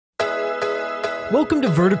Welcome to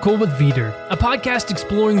Vertical with Vidir, a podcast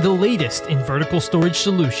exploring the latest in vertical storage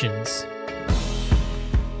solutions.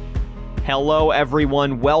 Hello,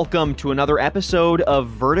 everyone. Welcome to another episode of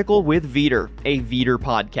Vertical with Vidir, a Vidir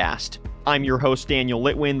podcast. I'm your host, Daniel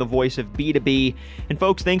Litwin, the voice of B2B. And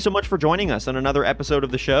folks, thanks so much for joining us on another episode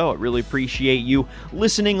of the show. I really appreciate you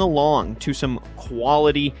listening along to some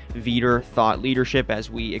quality Vidir thought leadership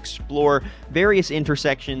as we explore various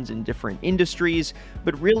intersections in different industries,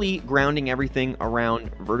 but really grounding everything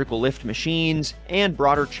around vertical lift machines and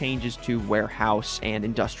broader changes to warehouse and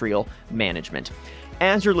industrial management.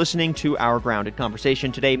 As you're listening to our grounded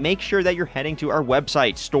conversation today, make sure that you're heading to our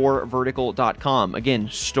website, storevertical.com. Again,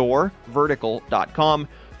 storevertical.com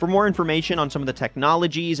for more information on some of the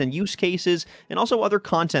technologies and use cases, and also other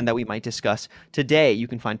content that we might discuss today. You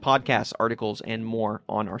can find podcasts, articles, and more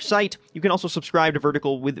on our site. You can also subscribe to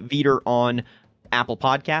Vertical with Vidir on Apple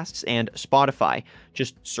Podcasts and Spotify.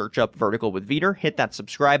 Just search up Vertical with Vidir, hit that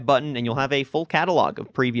subscribe button, and you'll have a full catalog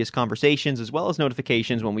of previous conversations as well as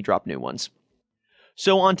notifications when we drop new ones.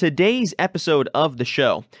 So on today's episode of the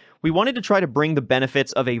show, we wanted to try to bring the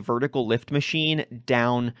benefits of a vertical lift machine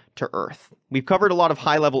down to earth. We've covered a lot of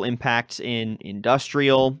high-level impacts in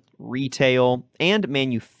industrial, retail, and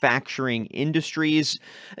manufacturing industries,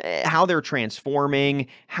 how they're transforming,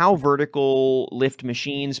 how vertical lift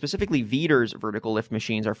machines, specifically Vidir's vertical lift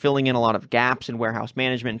machines, are filling in a lot of gaps in warehouse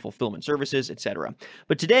management and fulfillment services, etc.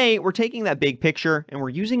 But today, we're taking that big picture and we're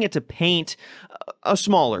using it to paint a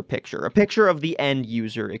smaller picture, a picture of the end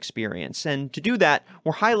user experience. And to do that,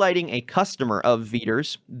 we're highlighting a customer of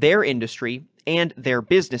Vidir's, their industry, and their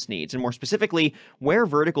business needs, and more specifically, where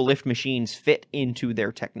vertical lift machines fit into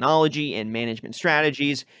their technology and management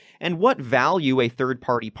strategies, and what value a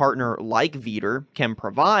third-party partner like Vidir can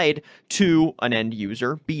provide to an end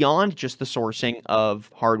user beyond just the sourcing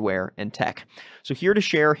of hardware and tech. So here to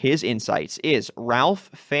share his insights is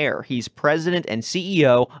Ralph Fehr. He's president and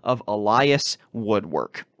CEO of Elias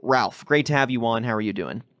Woodwork. Ralph, great to have you on. How are you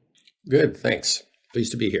doing? Good, thanks.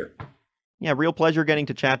 Pleased to be here. Yeah, real pleasure getting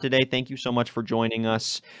to chat today. Thank you so much for joining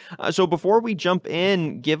us. So before we jump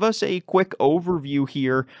in, give us a quick overview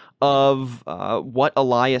here of what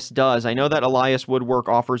Elias does. I know that Elias Woodwork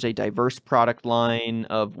offers a diverse product line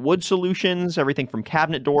of wood solutions, everything from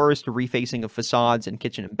cabinet doors to refacing of facades and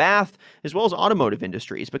kitchen and bath, as well as automotive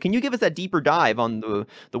industries. But can you give us that deeper dive on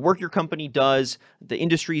the work your company does, the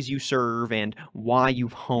industries you serve, and why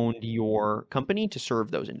you've honed your company to serve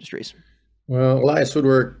those industries? Well, Elias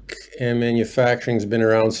Woodwork and manufacturing has been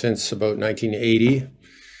around since about 1980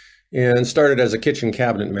 and started as a kitchen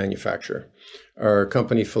cabinet manufacturer. Our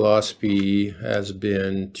company philosophy has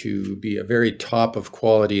been to be a very top of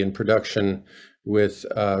quality in production with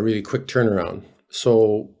a really quick turnaround.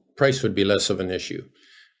 So price would be less of an issue.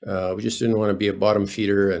 We just didn't want to be a bottom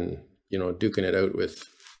feeder and, duking it out with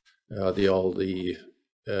all the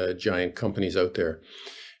giant companies out there.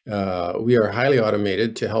 We are highly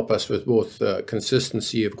automated to help us with both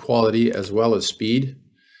consistency of quality as well as speed.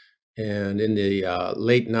 And in the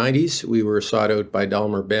late 90s, we were sought out by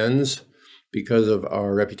Daimler-Benz because of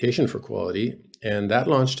our reputation for quality. And that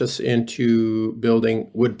launched us into building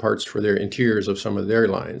wood parts for their interiors of some of their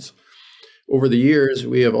lines. Over the years,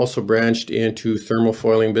 we have also branched into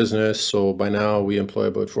thermofoiling business. So by now, we employ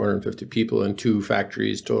about 450 people in 2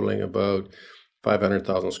 factories totaling about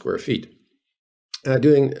 500,000 square feet.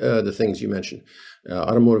 Doing the things you mentioned,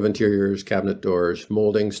 automotive interiors, cabinet doors,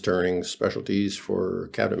 moldings, turnings, specialties for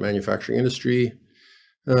cabinet manufacturing industry,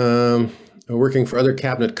 working for other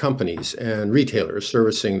cabinet companies and retailers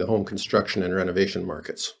servicing the home construction and renovation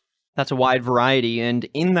markets. That's a wide variety, and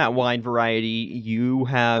in that wide variety, you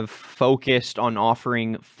have focused on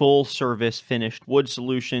offering full-service finished wood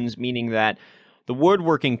solutions, meaning that the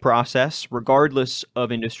woodworking process, regardless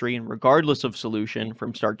of industry and regardless of solution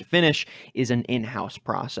from start to finish, is an in-house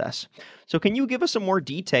process. So can you give us some more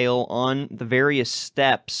detail on the various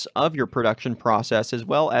steps of your production process as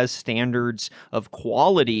well as standards of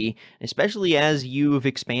quality, especially as you've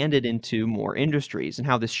expanded into more industries, and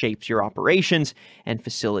how this shapes your operations and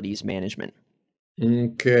facilities management?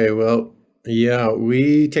 Okay, well, yeah,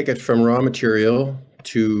 we take it from raw material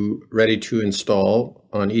to ready to install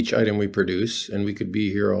on each item we produce. And we could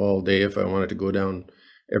be here all day if I wanted to go down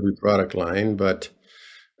every product line, but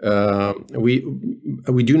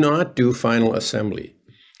we do not do final assembly.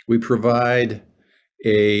 We provide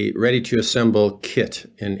a ready to assemble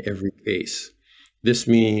kit in every case. This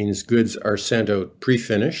means goods are sent out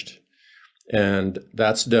pre-finished, and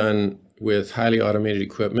that's done with highly automated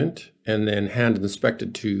equipment and then hand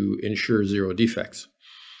inspected to ensure zero defects.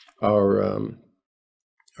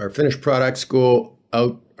 Our finished products go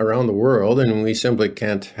out around the world, and we simply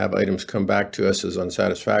can't have items come back to us as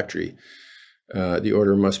unsatisfactory. The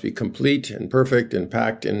order must be complete and perfect and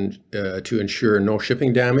packed and to ensure no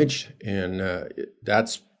shipping damage, and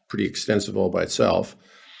that's pretty extensive all by itself.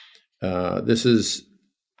 This is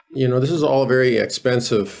all a very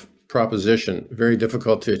expensive proposition, very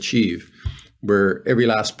difficult to achieve, where every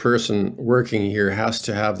last person working here has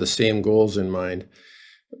to have the same goals in mind.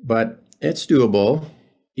 But it's doable,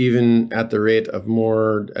 even at the rate of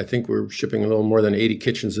more. I think we're shipping a little more than 80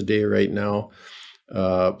 kitchens a day right now,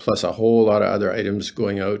 plus a whole lot of other items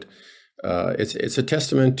going out. It's a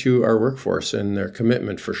testament to our workforce and their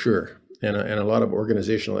commitment for sure, and a lot of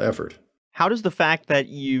organizational effort. How does the fact that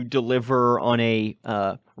you deliver on a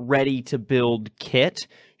ready-to-build kit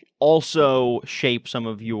also shape some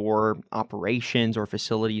of your operations or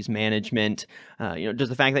facilities management? Does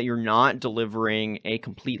the fact that you're not delivering a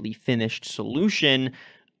completely finished solution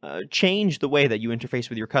change the way that you interface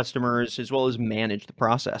with your customers as well as manage the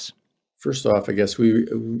process? First off, I guess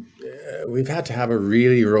we've had to have a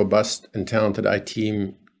really robust and talented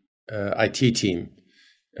IT team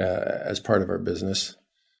as part of our business.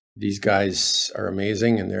 These guys are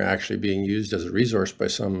amazing, and they're actually being used as a resource by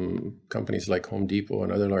some companies like Home Depot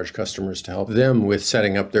and other large customers to help them with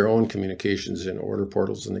setting up their own communications and order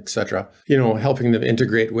portals and etc. Helping them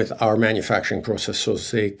integrate with our manufacturing process so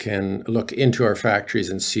they can look into our factories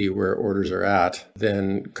and see where orders are at.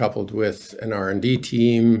 Then coupled with an R&D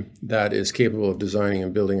team that is capable of designing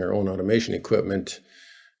and building our own automation equipment,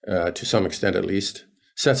 to some extent at least,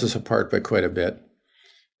 sets us apart by quite a bit.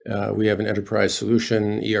 We have an enterprise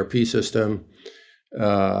solution ERP system,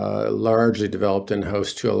 largely developed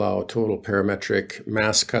in-house to allow total parametric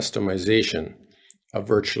mass customization of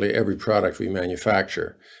virtually every product we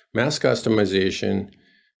manufacture. Mass customization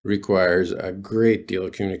requires a great deal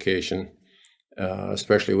of communication,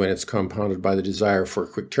 especially when it's compounded by the desire for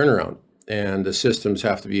a quick turnaround. And the systems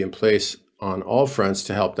have to be in place on all fronts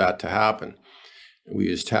to help that to happen. We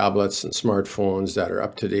use tablets and smartphones that are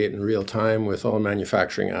up to date in real time with all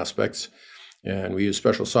manufacturing aspects. And we use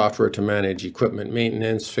special software to manage equipment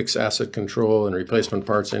maintenance, fixed asset control, and replacement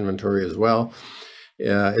parts inventory as well.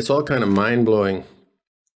 It's all kind of mind-blowing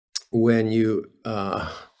when you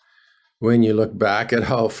look back at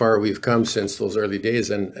how far we've come since those early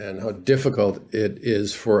days and how difficult it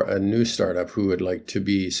is for a new startup who would like to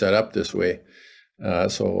be set up this way.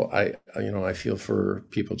 So I feel for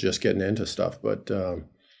people just getting into stuff, but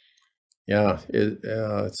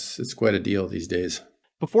it's quite a deal these days.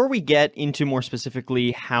 Before we get into more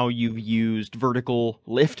specifically how you've used vertical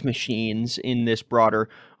lift machines in this broader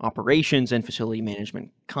operations and facility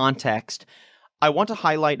management context, I want to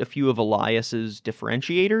highlight a few of Elias's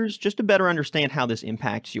differentiators just to better understand how this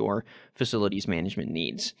impacts your facilities management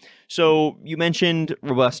needs. So you mentioned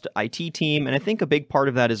robust IT team, and I think a big part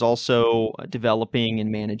of that is also developing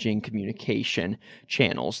and managing communication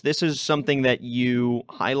channels. This is something that you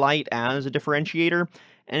highlight as a differentiator,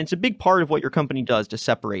 and it's a big part of what your company does to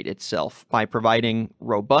separate itself by providing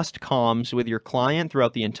robust comms with your client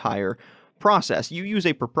throughout the entire process. You use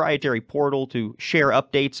a proprietary portal to share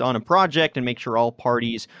updates on a project and make sure all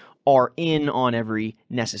parties are in on every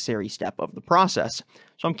necessary step of the process.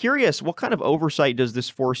 So I'm curious, what kind of oversight does this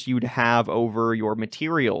force you to have over your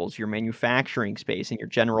materials, your manufacturing space, and your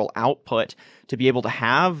general output to be able to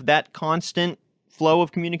have that constant flow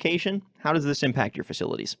of communication? How does this impact your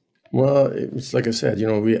facilities? Well, it's like I said,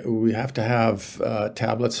 we have to have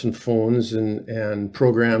tablets and phones and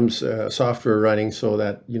programs, software running so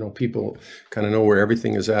that, people kind of know where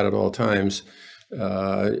everything is at all times,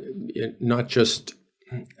 not just,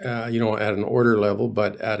 at an order level,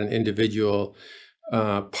 but at an individual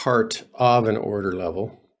part of an order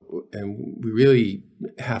level. And we really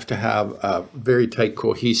have to have a very tight,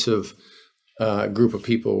 cohesive group of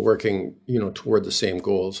people working, toward the same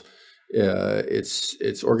goals.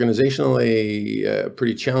 It's organizationally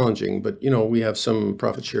pretty challenging, but we have some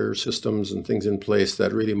profit share systems and things in place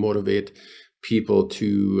that really motivate people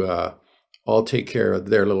to all take care of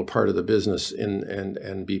their little part of the business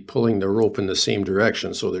and be pulling the rope in the same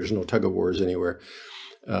direction, so there's no tug of wars anywhere.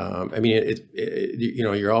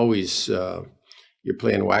 You're always you're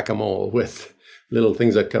playing whack-a-mole with little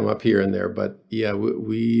things that come up here and there, but yeah,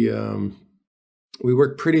 we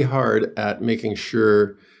work pretty hard at making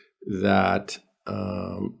sure that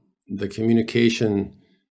the communication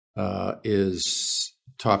is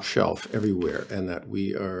top shelf everywhere and that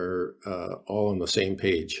we are all on the same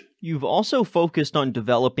page. You've also focused on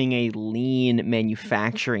developing a lean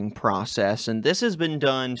manufacturing process, and this has been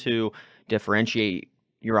done to differentiate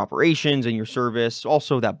your operations and your service,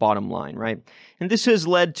 also that bottom line, right? And this has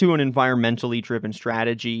led to an environmentally driven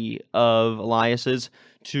strategy of Elias's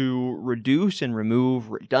to reduce and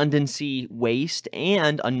remove redundancy, waste,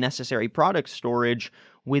 and unnecessary product storage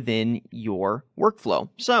within your workflow.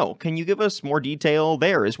 So, can you give us more detail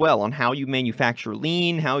there as well on how you manufacture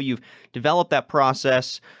lean, how you've developed that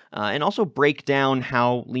process, and also break down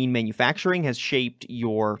how lean manufacturing has shaped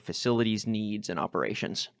your facility's needs and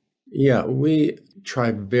operations? Yeah, we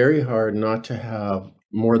try very hard not to have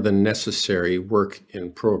more than necessary work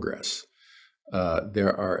in progress.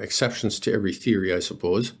 There are exceptions to every theory, I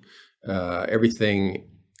suppose. Everything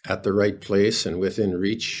at the right place and within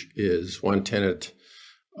reach is one tenet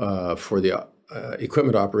for the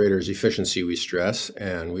equipment operator's efficiency, we stress,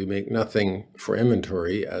 and we make nothing for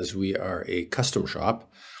inventory as we are a custom shop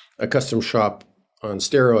on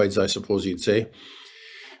steroids, I suppose you'd say.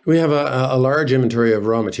 We have a large inventory of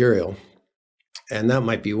raw material, and that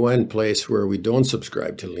might be one place where we don't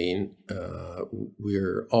subscribe to lean.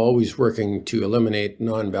 We're always working to eliminate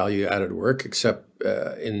non-value added work, except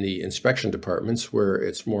in the inspection departments where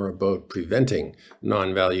it's more about preventing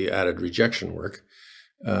non-value added rejection work.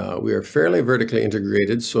 We are fairly vertically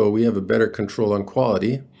integrated, so we have a better control on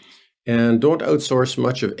quality and don't outsource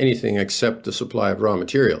much of anything except the supply of raw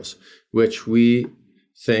materials, which we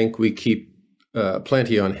think we keep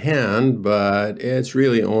plenty on hand, but it's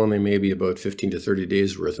really only maybe about 15 to 30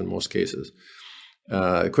 days worth in most cases.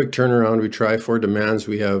 Quick turnaround we try for demands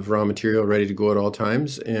we have raw material ready to go at all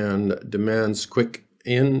times and demands quick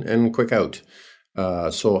in and quick out.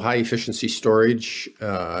 So high efficiency storage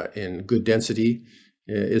in good density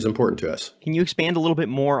is important to us. Can you expand a little bit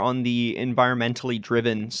more on the environmentally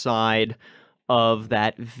driven side of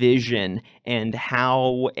that vision and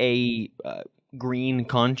how a green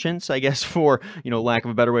conscience, I guess, for lack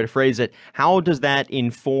of a better way to phrase it, how does that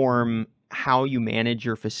inform how you manage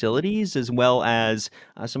your facilities as well as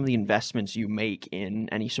some of the investments you make in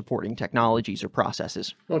any supporting technologies or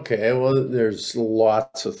processes? Okay, well, there's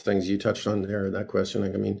lots of things you touched on there in that question.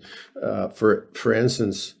 I mean, for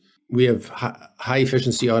instance, we have high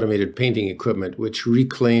efficiency automated painting equipment, which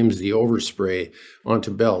reclaims the overspray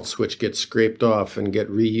onto belts, which get scraped off and get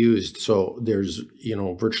reused. So there's,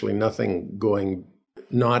 virtually nothing going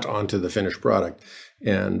not onto the finished product.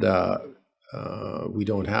 And we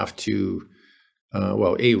don't have to,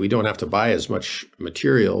 we don't have to buy as much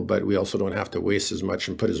material, but we also don't have to waste as much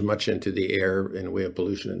and put as much into the air in the way of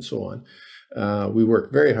pollution and so on. We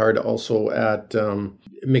work very hard also at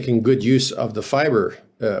making good use of the fiber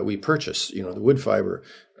we purchase, the wood fiber,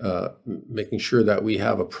 making sure that we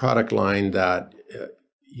have a product line that,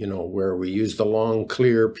 where we use the long,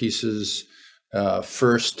 clear pieces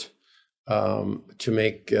first to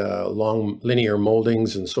make long linear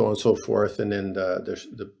moldings and so on and so forth. And then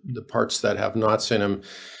the parts that have knots in them,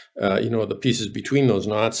 the pieces between those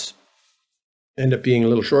knots end up being a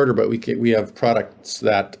little shorter, but we have products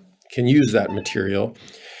that can use that material.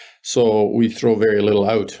 So we throw very little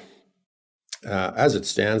out. As it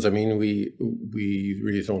stands, I mean, we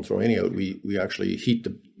really don't throw any out. We actually heat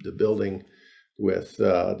the building with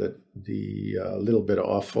the little bit of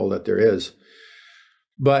offal that there is.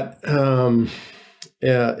 But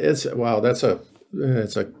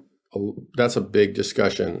that's a big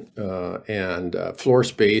discussion. And floor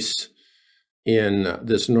space in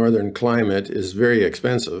this northern climate is very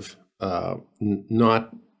expensive.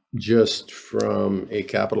 Not just from a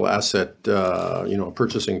capital asset,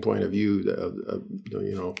 purchasing point of view,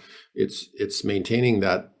 it's maintaining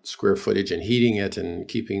that square footage and heating it and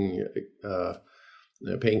keeping,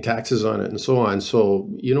 paying taxes on it and so on. So,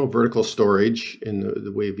 vertical storage in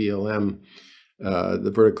the way VLM,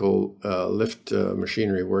 the vertical lift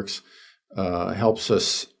machinery works, helps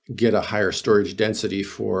us get a higher storage density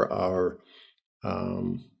for our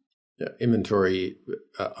inventory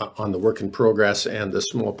on the work in progress, and the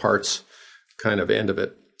small parts kind of end of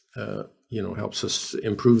it, helps us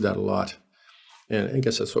improve that a lot. And I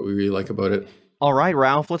guess that's what we really like about it. All right,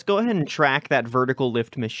 Ralph, let's go ahead and track that vertical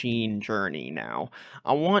lift machine journey now.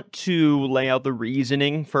 I want to lay out the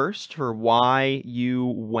reasoning first for why you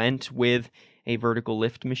went with a vertical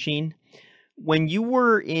lift machine. When you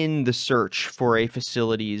were in the search for a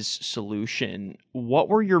facilities solution, what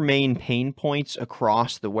were your main pain points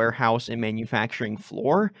across the warehouse and manufacturing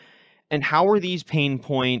floor? And how are these pain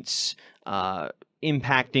points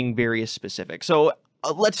impacting various specifics? So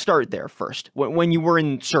let's start there first. When you were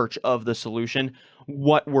in search of the solution,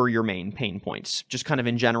 what were your main pain points? Just kind of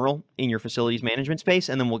in general in your facilities management space,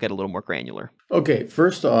 and then we'll get a little more granular. Okay,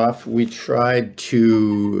 first off,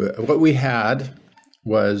 what we had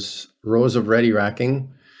was rows of ready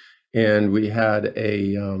racking, and we had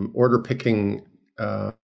a order picking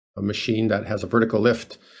a machine that has a vertical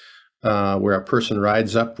lift where a person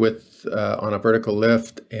rides up with on a vertical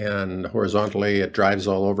lift, and horizontally it drives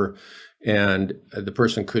all over, and the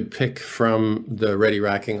person could pick from the ready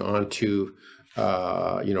racking onto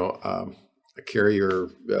a carrier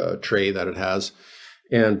tray that it has,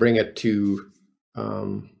 and bring it to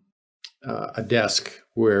a desk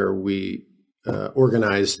where we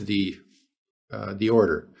organize the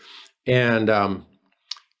order. And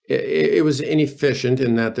it was inefficient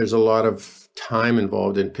in that there's a lot of time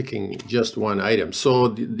involved in picking just one item. So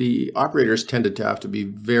the operators tended to have to be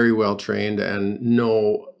very well trained and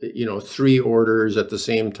know, 3 orders at the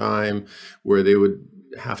same time, where they would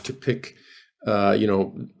have to pick,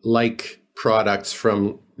 like products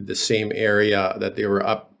from the same area that they were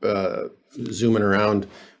up zooming around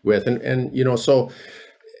with. And so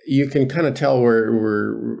you can kind of tell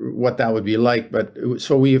what that would be like. But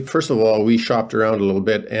so first of all, we shopped around a little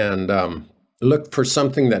bit and looked for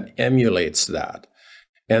something that emulates that.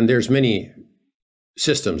 And there's many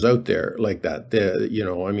systems out there like that.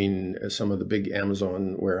 Some of the big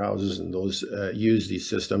Amazon warehouses and those use these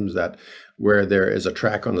systems where there is a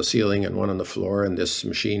track on the ceiling and one on the floor, and this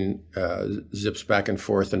machine zips back and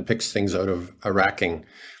forth and picks things out of a racking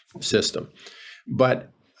system.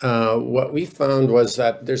 But what we found was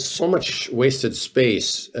that there's so much wasted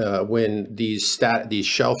space when these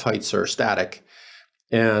shelf heights are static,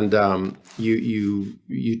 and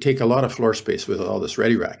you take a lot of floor space with all this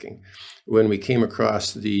ready racking. When we came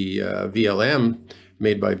across the VLM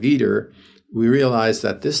made by Vidir, we realized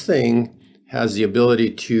that this thing has the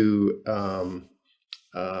ability to,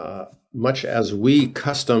 much as we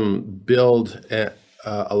custom build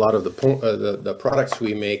a lot of the products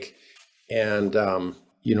we make, and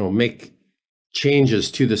make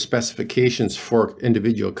changes to the specifications for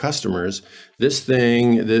individual customers, this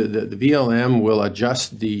thing, the VLM will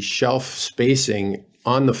adjust the shelf spacing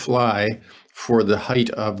on the fly for the height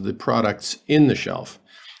of the products in the shelf.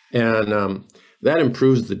 And that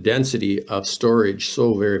improves the density of storage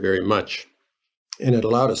so very, very much. And it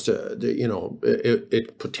allowed us to,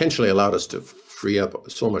 it potentially allowed us to free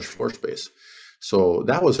up so much floor space. So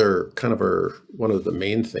that was one of the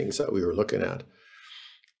main things that we were looking at.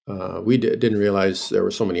 We didn't realize there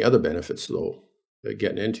were so many other benefits, though,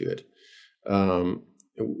 getting into it.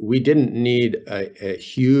 We didn't need a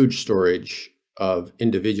huge storage of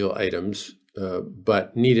individual items,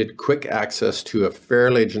 but needed quick access to a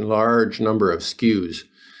fairly large number of SKUs.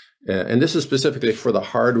 And this is specifically for the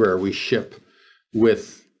hardware we ship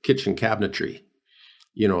with kitchen cabinetry,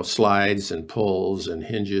 slides and pulls and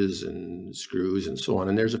hinges and screws and so on.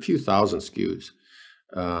 And there's a few thousand SKUs.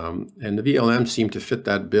 And the VLM seemed to fit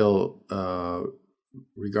that bill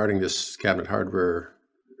regarding this cabinet hardware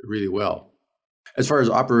really well. As far as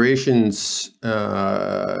operations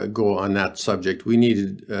go on that subject, we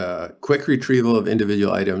needed quick retrieval of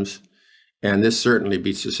individual items, and this certainly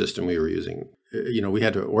beats the system we were using. We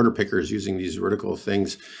had to order pickers using these vertical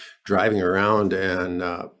things, driving around, and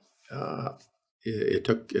it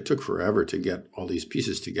took forever to get all these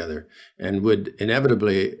pieces together, and would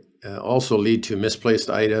inevitably also lead to misplaced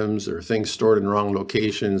items or things stored in wrong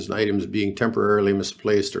locations, and items being temporarily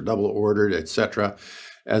misplaced or double ordered, etc.,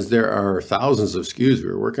 as there are thousands of SKUs we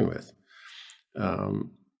were working with.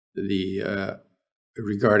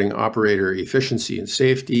 Regarding operator efficiency and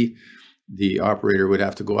safety, the operator would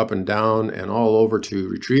have to go up and down and all over to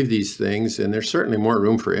retrieve these things, and there's certainly more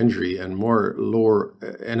room for injury and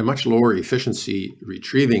a much lower efficiency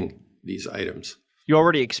retrieving these items. You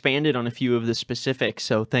already expanded on a few of the specifics,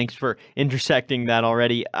 so thanks for intersecting that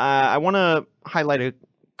already. I want to highlight a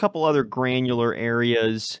couple other granular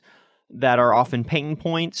areas that are often pain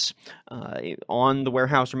points on the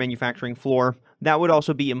warehouse or manufacturing floor. That would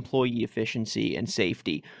also be employee efficiency and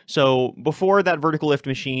safety. So before that vertical lift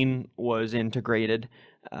machine was integrated,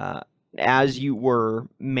 as you were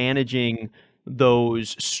managing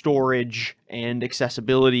those storage and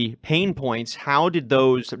accessibility pain points, how did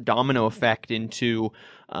those domino effect into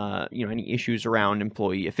any issues around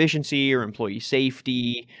employee efficiency or employee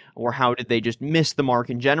safety, or how did they just miss the mark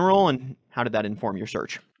in general, and how did that inform your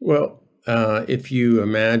search? Well, if you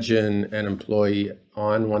imagine an employee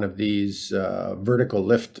on one of these vertical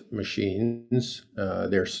lift machines,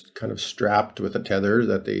 they're kind of strapped with a tether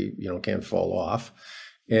that they can't fall off,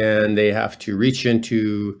 and they have to reach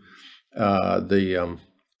into the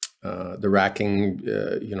racking,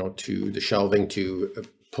 to the shelving to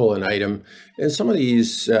pull an item. And some of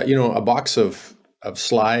these, a box of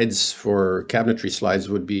slides for cabinetry slides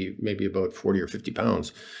would be maybe about 40 or 50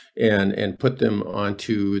 pounds, and put them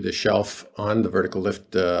onto the shelf on the vertical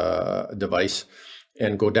lift device.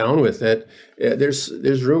 and go down with it,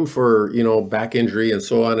 there's room for, back injury and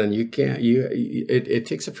so on. And it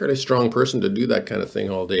takes a fairly strong person to do that kind of thing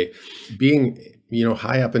all day. Being,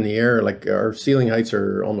 high up in the air, like our ceiling heights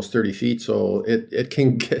are almost 30 feet. So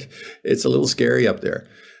it's a little scary up there.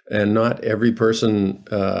 And not every person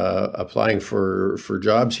applying for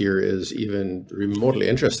jobs here is even remotely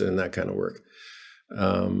interested in that kind of work.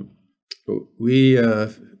 I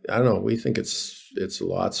don't know, we think it's a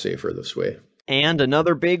lot safer this way. And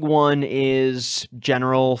another big one is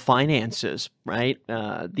general finances, right?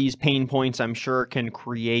 These pain points, I'm sure, can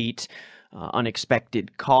create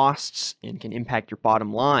unexpected costs and can impact your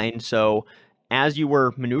bottom line. So as you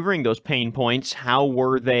were maneuvering those pain points, how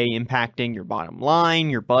were they impacting your bottom line,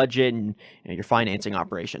 your budget, and your financing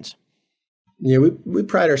operations? Yeah, we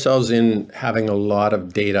pride ourselves in having a lot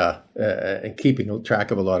of data and keeping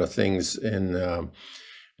track of a lot of things. And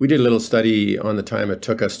we did a little study on the time it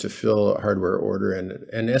took us to fill a hardware order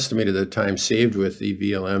and estimated the time saved with the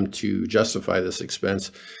VLM to justify this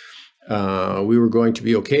expense. We were going to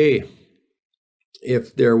be okay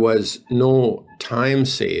if there was no time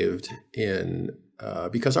saved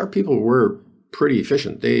because our people were pretty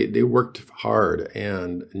efficient. They worked hard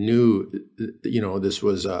and knew, this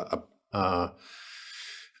was a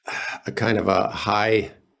kind of a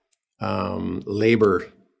high labor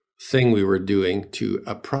thing we were doing to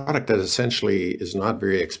a product that essentially is not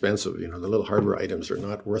very expensive. The little hardware items are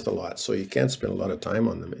not worth a lot, so you can't spend a lot of time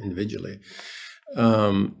on them individually.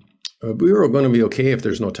 We were going to be okay if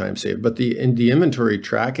there's no time saved, but the inventory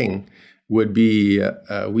tracking would be,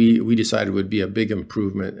 we decided would be a big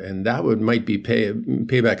improvement, and that might be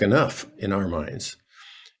payback enough in our minds.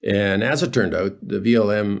 And as it turned out, the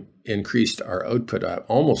VLM increased our output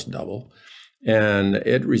almost double, and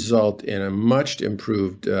it resulted in a much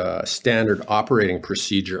improved standard operating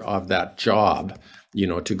procedure of that job,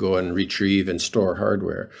 to go and retrieve and store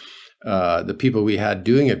hardware. The people we had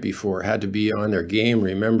doing it before had to be on their game,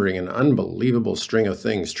 remembering an unbelievable string of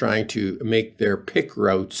things, trying to make their pick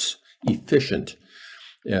routes efficient.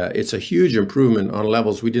 It's a huge improvement on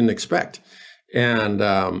levels we didn't expect. And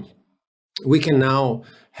we can now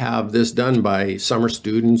have this done by summer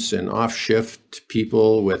students and off-shift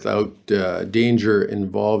people without danger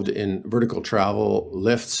involved in vertical travel,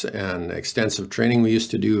 lifts, and extensive training we used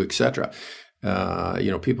to do, etc.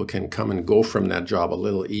 People can come and go from that job a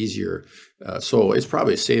little easier. So it's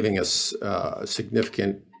probably saving us a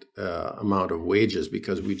significant amount of wages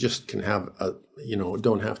because we just can have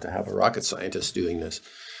don't have to have a rocket scientist doing this.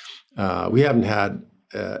 We haven't had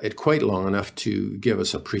it quite long enough to give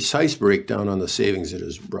us a precise breakdown on the savings it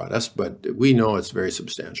has brought us, but we know it's very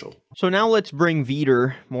substantial. So now let's bring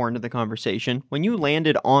Vidir more into the conversation. When you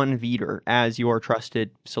landed on Vidir as your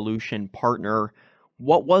trusted solution partner,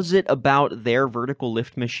 what was it about their vertical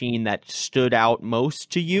lift machine that stood out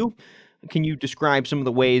most to you? Can you describe some of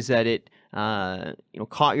the ways that it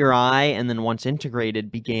caught your eye and then once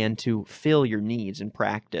integrated began to fill your needs in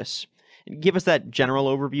practice? Give us that general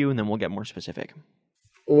overview and then we'll get more specific.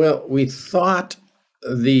 Well, we thought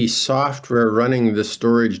the software running the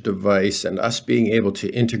storage device and us being able to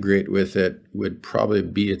integrate with it would probably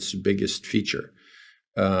be its biggest feature.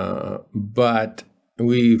 But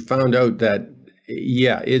we found out that,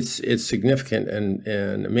 yeah, it's significant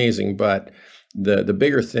and amazing, but the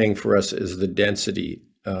bigger thing for us is the density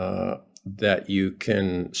that you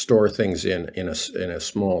can store things in a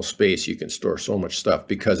small space. You can store so much stuff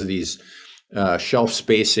because these shelf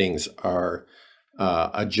spacings are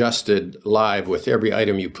adjusted live with every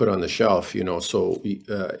item you put on the shelf, so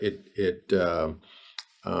it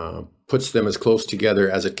puts them as close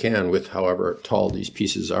together as it can with however tall these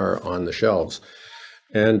pieces are on the shelves.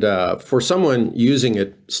 And for someone using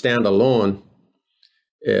it standalone,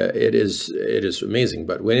 it is amazing.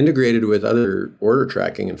 But when integrated with other order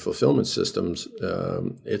tracking and fulfillment systems,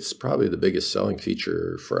 it's probably the biggest selling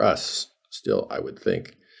feature for us still, I would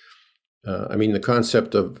think. The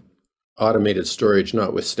concept of automated storage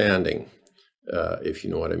notwithstanding, if you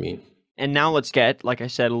know what I mean. And now let's get, like I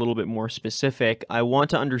said, a little bit more specific. I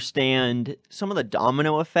want to understand some of the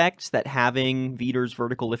domino effects that having Vidir's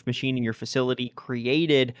vertical lift machine in your facility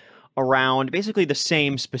created around basically the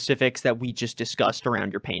same specifics that we just discussed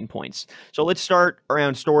around your pain points. So let's start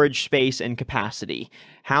around storage space and capacity.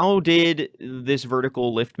 How did this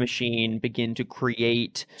vertical lift machine begin to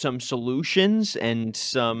create some solutions and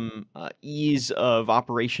some ease of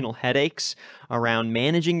operational headaches around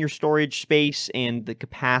managing your storage space and the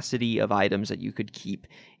capacity of items that you could keep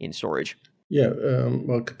in storage? Yeah,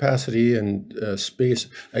 capacity and space.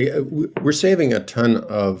 We're saving a ton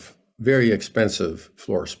of very expensive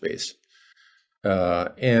floor space.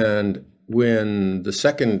 And when the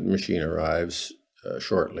second machine arrives,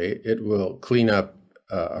 shortly, it will clean up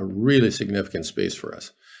a really significant space for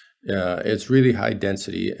us. It's really high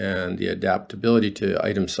density, and the adaptability to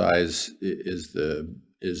item size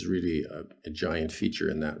is really a giant feature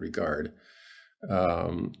in that regard.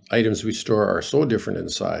 Items we store are so different in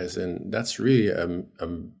size, and that's really a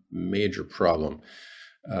major problem,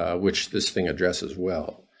 which this thing addresses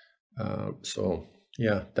well. So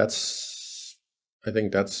yeah, I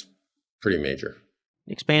think that's pretty major.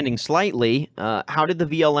 Expanding slightly, how did the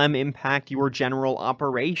VLM impact your general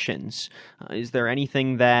operations? Is there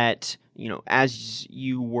anything that, as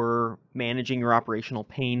you were managing your operational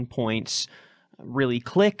pain points, really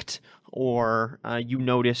clicked, or you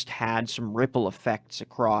noticed had some ripple effects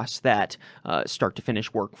across that start to finish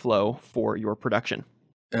workflow for your production?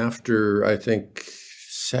 After, I think,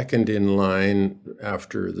 second in line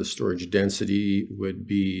after the storage density would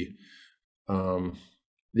be the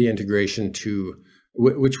integration to,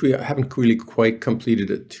 which we haven't really quite completed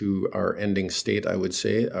it to our ending state, I would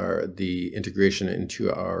say, are the integration into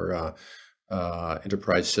our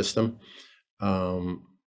enterprise system. I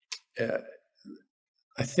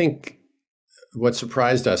think what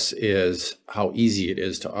surprised us is how easy it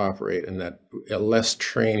is to operate, and that less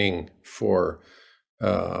training for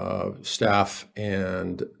staff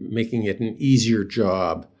and making it an easier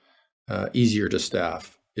job, easier to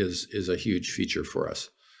staff is a huge feature for us.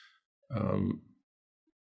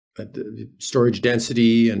 The storage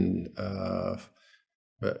density and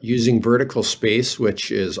using vertical space,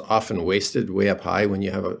 which is often wasted way up high when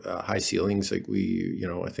you have high ceilings. Like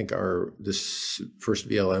I think this first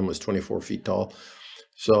VLM was 24 feet tall.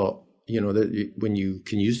 So, when you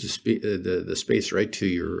can use the space right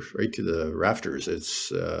to the rafters,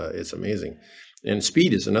 it's amazing. And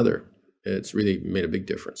speed is another. It's really made a big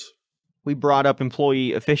difference. We brought up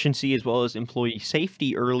employee efficiency as well as employee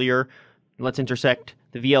safety earlier. Let's intersect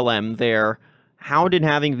the VLM there. How did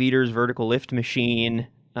having Vidir's vertical lift machine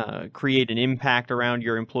create an impact around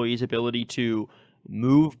your employees' ability to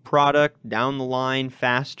move product down the line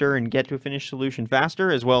faster and get to a finished solution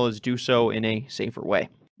faster, as well as do so in a safer way?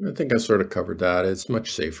 I think I sort of covered that. It's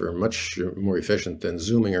much safer, much more efficient than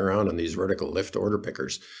zooming around on these vertical lift order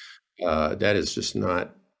pickers. That is just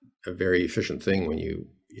not a very efficient thing when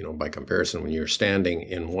by comparison, when you're standing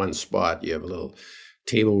in one spot. You have a little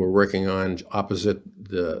table we're working on opposite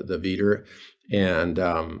the Vidir, and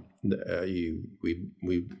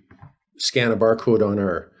we scan a barcode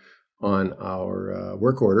on our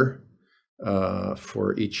work order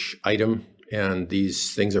for each item, and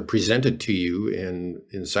these things are presented to you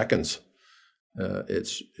in seconds.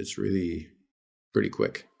 It's really pretty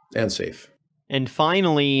quick and safe. And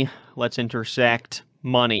finally, let's intersect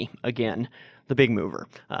money again, the big mover.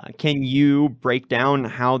 Can you break down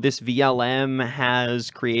how this VLM has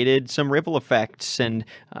created some ripple effects, and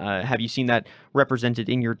have you seen that represented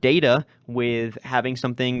in your data with having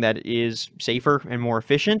something that is safer and more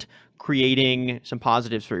efficient, creating some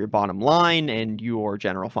positives for your bottom line and your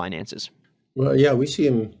general finances? Well, yeah, we see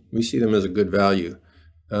them as a good value.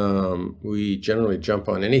 We generally jump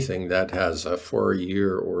on anything that has a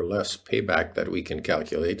 4-year or less payback that we can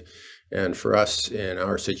calculate. And for us, in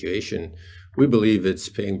our situation, we believe it's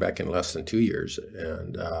paying back in less than 2 years.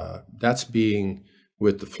 And that's being,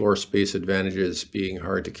 with the floor space advantages, being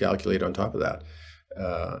hard to calculate on top of that.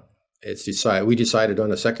 We decided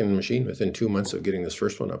on a second machine within 2 months of getting this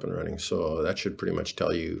first one up and running. So that should pretty much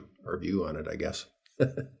tell you our view on it, I guess.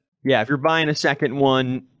 Yeah, if you're buying a second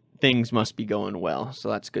one, things must be going well. So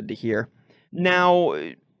that's good to hear. Now,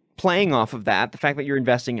 playing off of that, the fact that you're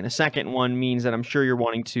investing in a second one means that I'm sure you're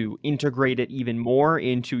wanting to integrate it even more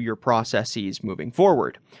into your processes moving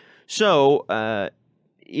forward. So,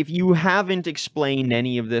 if you haven't explained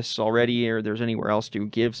any of this already, or there's anywhere else to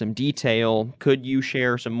give some detail, could you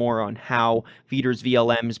share some more on how Vidir's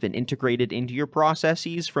VLM has been integrated into your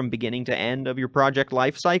processes from beginning to end of your project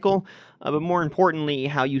lifecycle? But more importantly,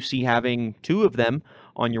 how you see having 2 of them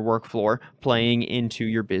on your work floor playing into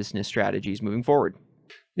your business strategies moving forward?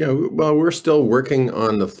 Yeah, well, we're still working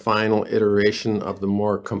on the final iteration of the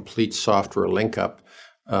more complete software link-up.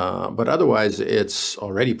 But otherwise, it's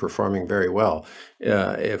already performing very well.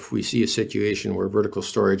 If we see a situation where vertical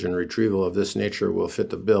storage and retrieval of this nature will fit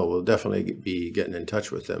the bill, we'll definitely be getting in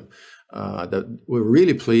touch with them. We're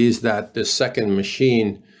really pleased that this second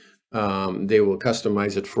machine, they will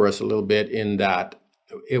customize it for us a little bit, in that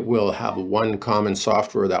it will have one common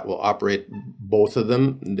software that will operate both of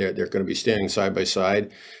them. They're going to be standing side by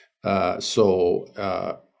side. We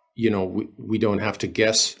don't have to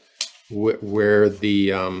guess where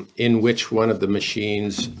in which one of the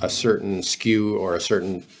machines a certain SKU or a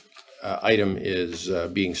certain item is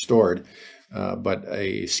being stored. but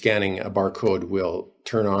scanning a barcode will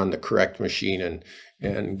turn on the correct machine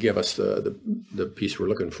and give us the piece we're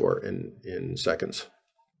looking for in seconds.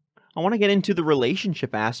 I want to get into the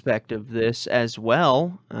relationship aspect of this as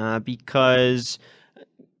well, because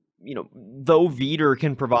though Vidir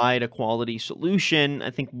can provide a quality solution,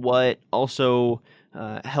 I think what also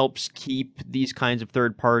helps keep these kinds of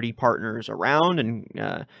third-party partners around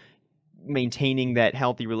and maintaining that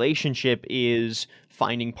healthy relationship is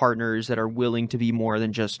finding partners that are willing to be more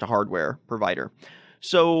than just a hardware provider.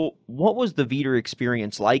 So what was the Vidir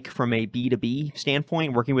experience like from a B2B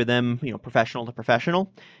standpoint, working with them, professional to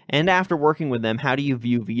professional? And after working with them, how do you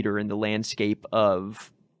view Vidir in the landscape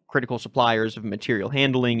of critical suppliers of material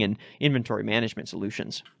handling and inventory management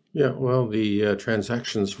solutions? Yeah, well, the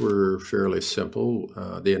transactions were fairly simple.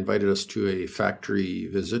 They invited us to a factory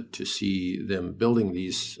visit to see them building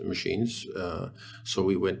these machines. So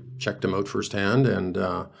we went, checked them out firsthand, and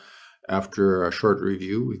after a short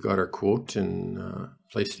review, we got our quote and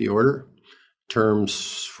placed the order.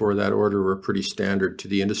 Terms for that order were pretty standard to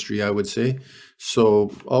the industry, I would say.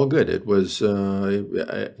 So all good. It was,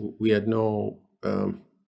 we had no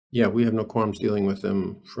qualms dealing with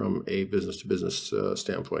them from a business-to-business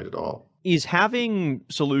standpoint at all. Is having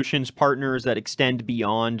solutions partners that extend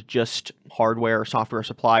beyond just hardware or software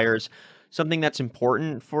suppliers something that's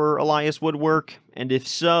important for Elias Woodwork? And if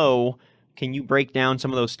so, can you break down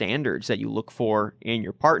some of those standards that you look for in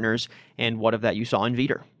your partners, and what of that you saw in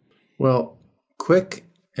Vidir? Well, quick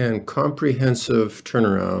and comprehensive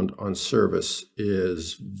turnaround on service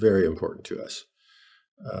is very important to us.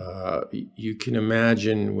 You can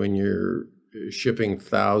imagine when you're shipping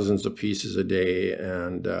thousands of pieces a day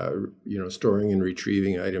and storing and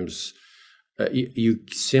retrieving items, you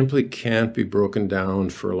simply can't be broken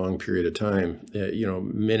down for a long period of time.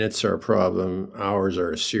 Minutes are a problem, hours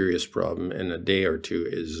are a serious problem, and a day or two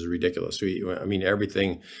is ridiculous.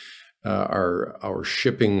 Everything, our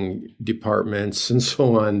shipping departments and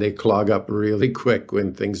so on, they clog up really quick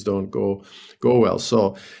when things don't go well.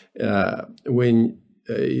 So when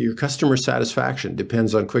your customer satisfaction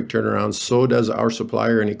depends on quick turnarounds, so does our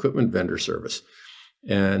supplier and equipment vendor service.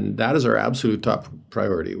 And that is our absolute top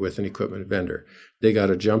priority with an equipment vendor. They got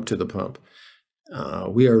to jump to the pump.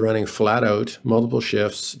 We are running flat out, multiple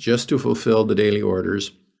shifts just to fulfill the daily orders.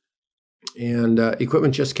 And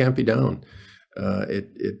equipment just can't be down.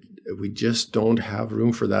 We just don't have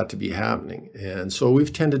room for that to be happening. And so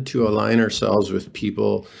we've tended to align ourselves with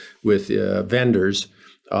people, with vendors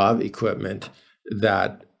of equipment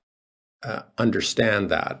that understand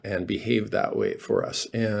that and behave that way for us.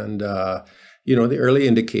 And, the early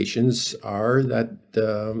indications are that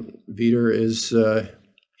Vidir is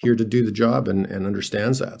here to do the job and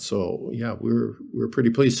understands that. So, yeah, we're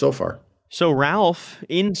pretty pleased so far. So, Ralph,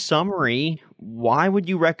 in summary, why would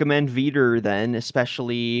you recommend Vidir then,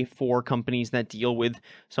 especially for companies that deal with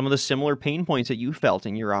some of the similar pain points that you felt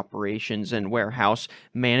in your operations and warehouse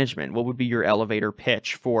management? What would be your elevator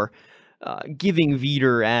pitch for giving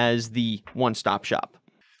Vidir as the one-stop shop?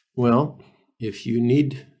 Well, if you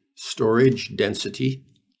need storage density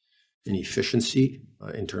and efficiency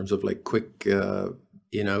in terms of like quick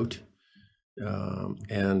in-out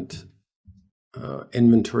and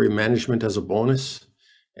inventory management as a bonus,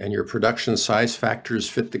 and your production size factors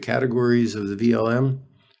fit the categories of the VLM,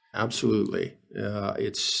 absolutely.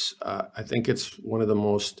 I think it's one of the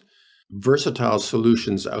most versatile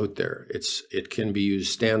solutions out there. It can be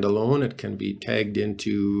used standalone. It can be tagged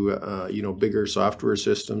into bigger software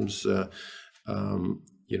systems.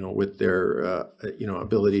 With their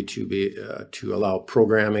ability to allow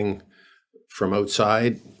programming from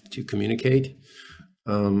outside to communicate.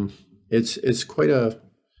 It's quite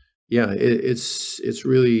it's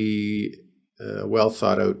really a well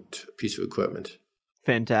thought out piece of equipment.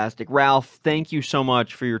 Fantastic. Ralph, thank you so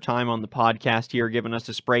much for your time on the podcast here, giving us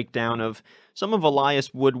this breakdown of some of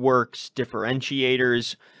Elias Woodwork's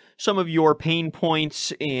differentiators, some of your pain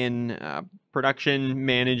points in production,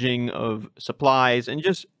 managing of supplies, and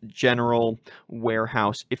just general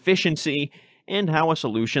warehouse efficiency, and how a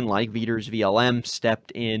solution like Vidir's VLM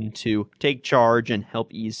stepped in to take charge and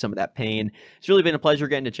help ease some of that pain. It's really been a pleasure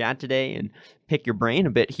getting to chat today and pick your brain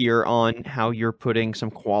a bit here on how you're putting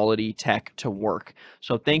some quality tech to work.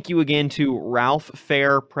 So thank you again to Ralph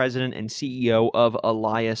Fehr, President and CEO of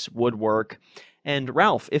Elias Woodwork. And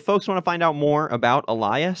Ralph, if folks want to find out more about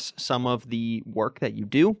Elias, some of the work that you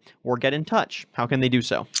do, or get in touch, how can they do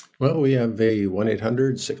so? Well, we have a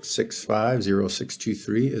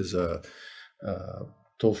 1-800-665-0623 is a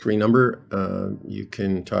toll-free number. You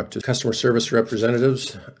can talk to customer service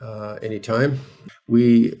representatives anytime.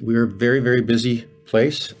 We're a very, very busy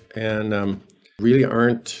place, and really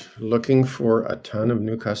aren't looking for a ton of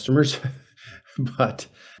new customers, but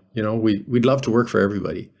we'd love to work for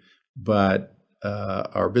everybody. But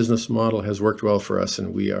our business model has worked well for us,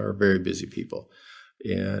 and we are very busy people,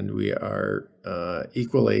 and we are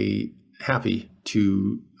equally happy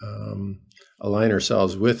to align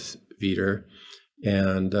ourselves with Vidir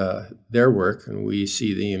and their work, and we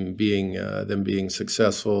see them being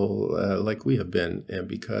successful like we have been, and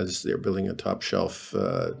because they're building a top shelf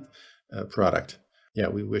product. Yeah,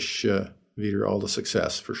 we wish Vidir all the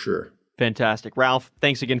success for sure. Fantastic. Ralph,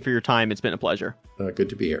 thanks again for your time. It's been a pleasure. Good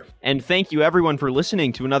to be here. And thank you everyone for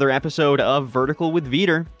listening to another episode of Vertical with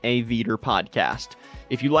Vidir, a Vidir podcast.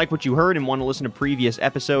 If you like what you heard and want to listen to previous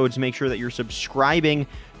episodes, make sure that you're subscribing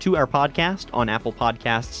to our podcast on Apple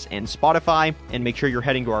Podcasts and Spotify, and make sure you're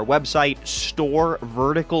heading to our website,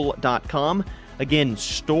 storevertical.com. Again,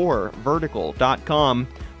 storevertical.com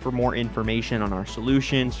for more information on our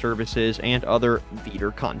solutions, services, and other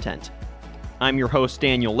Vidir content. I'm your host,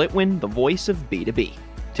 Daniel Litwin, the voice of B2B.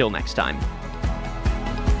 Till next time.